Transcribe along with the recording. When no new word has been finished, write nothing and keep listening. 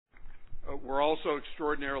We're also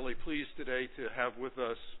extraordinarily pleased today to have with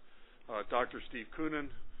us Dr. Steve Koonin,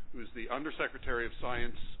 who is the Undersecretary of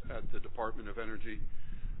Science at the Department of Energy.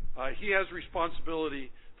 He has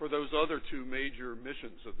responsibility for those other two major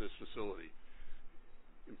missions of this facility,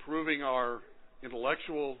 improving our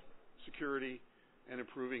intellectual security and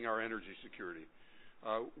improving our energy security.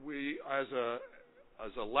 We, as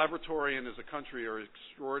a laboratory and as a country, are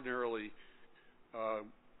extraordinarily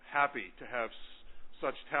happy to have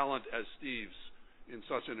such talent as Steve's in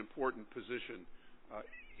such an important position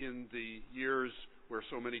in the years where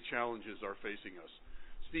so many challenges are facing us.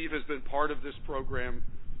 Steve has been part of this program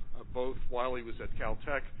both while he was at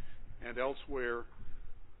Caltech and elsewhere,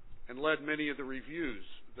 and led many of the reviews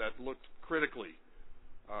that looked critically.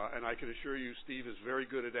 And I can assure you Steve is very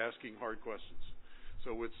good at asking hard questions.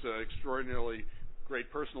 So it's an extraordinarily great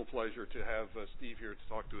personal pleasure to have Steve here to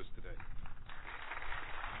talk to us today.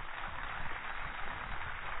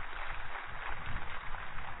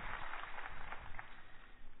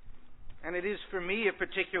 And it is for me a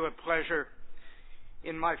particular pleasure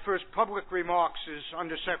in my first public remarks as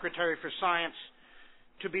Undersecretary for Science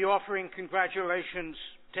to be offering congratulations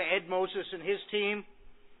to Ed Moses and his team,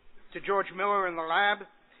 to George Miller and the lab,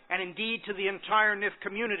 and indeed to the entire NIF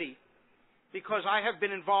community, because I have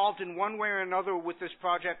been involved in one way or another with this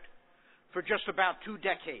project for just about 2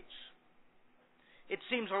 decades. It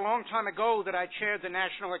seems a long time ago that I chaired the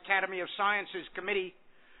National Academy of Sciences committee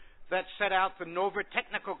that set out the NOVA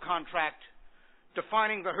technical contract,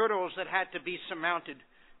 defining the hurdles that had to be surmounted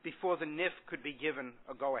before the NIF could be given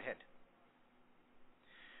a go-ahead.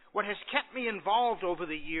 What has kept me involved over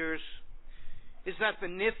the years is that the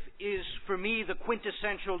NIF is, for me, the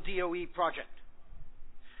quintessential DOE project.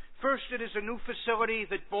 First, it is a new facility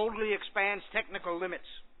that boldly expands technical limits.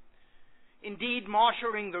 Indeed,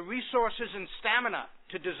 marshaling the resources and stamina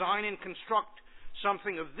to design and construct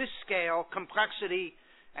something of this scale, complexity,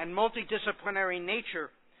 and multidisciplinary nature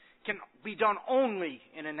can be done only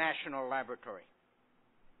in a national laboratory.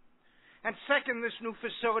 And second, this new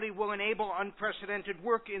facility will enable unprecedented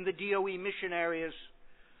work in the DOE mission areas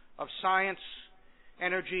of science,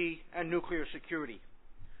 energy, and nuclear security.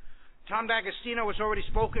 Tom D'Agostino has already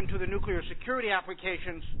spoken to the nuclear security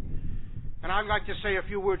applications, and I'd like to say a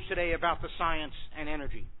few words today about the science and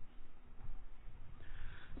energy.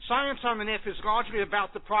 Science on the NIF is largely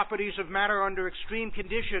about the properties of matter under extreme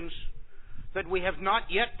conditions that we have not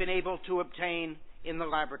yet been able to obtain in the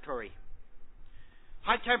laboratory.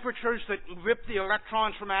 High temperatures that rip the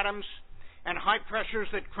electrons from atoms and high pressures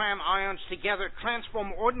that cram ions together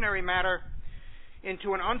transform ordinary matter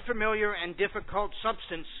into an unfamiliar and difficult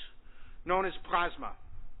substance known as plasma.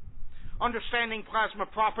 Understanding plasma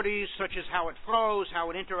properties such as how it flows, how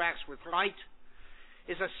it interacts with light,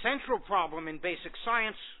 is a central problem in basic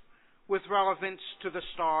science with relevance to the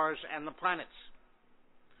stars and the planets.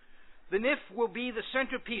 The NIF will be the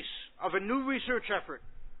centerpiece of a new research effort,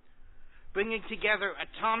 bringing together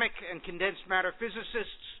atomic and condensed matter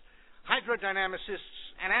physicists, hydrodynamicists,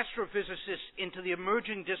 and astrophysicists into the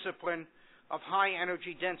emerging discipline of high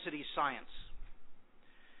energy density science.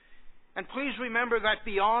 And please remember that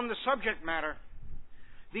beyond the subject matter,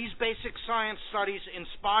 these basic science studies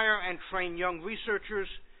inspire and train young researchers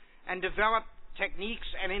and develop techniques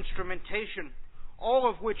and instrumentation, all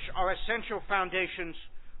of which are essential foundations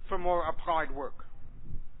for more applied work.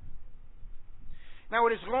 Now,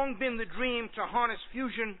 it has long been the dream to harness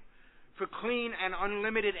fusion for clean and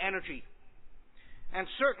unlimited energy, and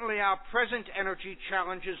certainly our present energy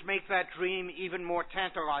challenges make that dream even more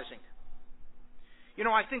tantalizing. You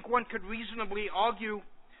know, I think one could reasonably argue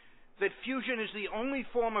that fusion is the only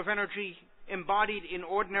form of energy embodied in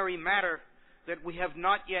ordinary matter that we have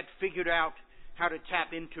not yet figured out how to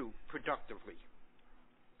tap into productively.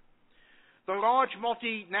 The large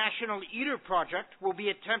multinational ITER project will be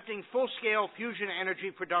attempting full-scale fusion energy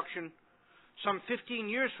production some 15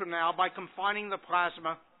 years from now by confining the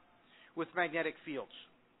plasma with magnetic fields.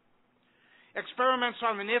 Experiments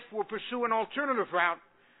on the NIF will pursue an alternative route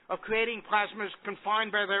of creating plasmas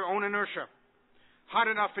confined by their own inertia, hot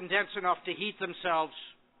enough and dense enough to heat themselves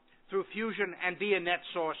through fusion and be a net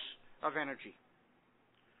source of energy.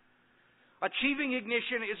 Achieving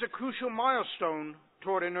ignition is a crucial milestone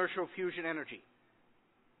toward inertial fusion energy.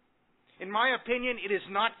 In my opinion, it is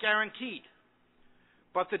not guaranteed,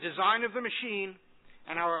 but the design of the machine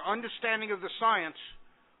and our understanding of the science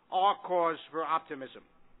are cause for optimism.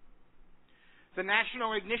 The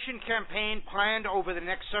National Ignition Campaign planned over the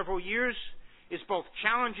next several years is both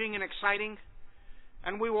challenging and exciting,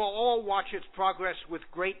 and we will all watch its progress with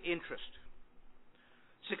great interest.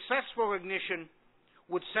 Successful ignition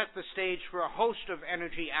would set the stage for a host of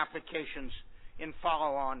energy applications in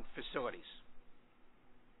follow-on facilities.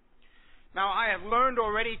 Now, I have learned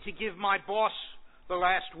already to give my boss the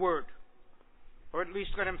last word, or at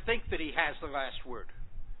least let him think that he has the last word.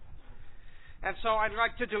 And so I'd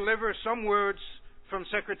like to deliver some words from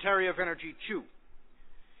Secretary of Energy Chu.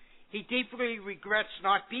 He deeply regrets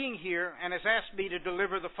not being here and has asked me to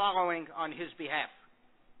deliver the following on his behalf.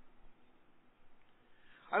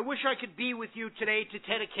 I wish I could be with you today to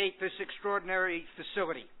dedicate this extraordinary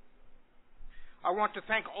facility. I want to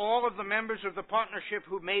thank all of the members of the partnership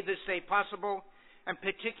who made this day possible, in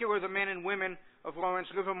particular the men and women of Lawrence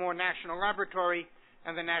Livermore National Laboratory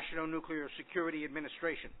and the National Nuclear Security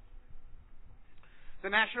Administration. The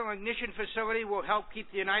National Ignition Facility will help keep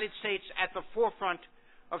the United States at the forefront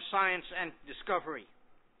of science and discovery.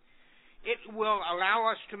 It will allow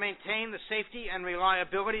us to maintain the safety and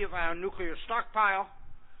reliability of our nuclear stockpile,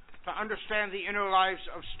 to understand the inner lives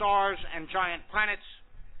of stars and giant planets,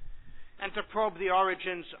 and to probe the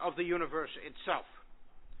origins of the universe itself.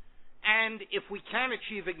 And if we can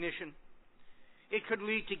achieve ignition, it could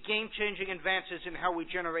lead to game-changing advances in how we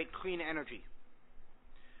generate clean energy.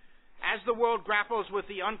 As the world grapples with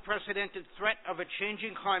the unprecedented threat of a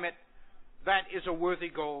changing climate, that is a worthy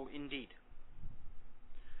goal indeed.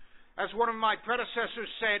 As one of my predecessors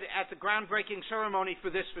said at the groundbreaking ceremony for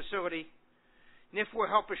this facility, NIF will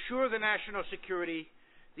help assure the national security,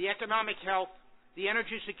 the economic health, the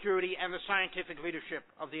energy security, and the scientific leadership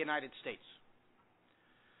of the United States.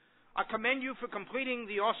 I commend you for completing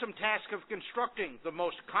the awesome task of constructing the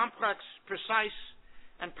most complex, precise,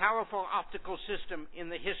 and powerful optical system in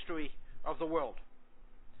the history of the world.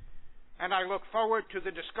 And I look forward to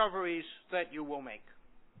the discoveries that you will make.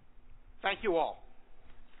 Thank you all.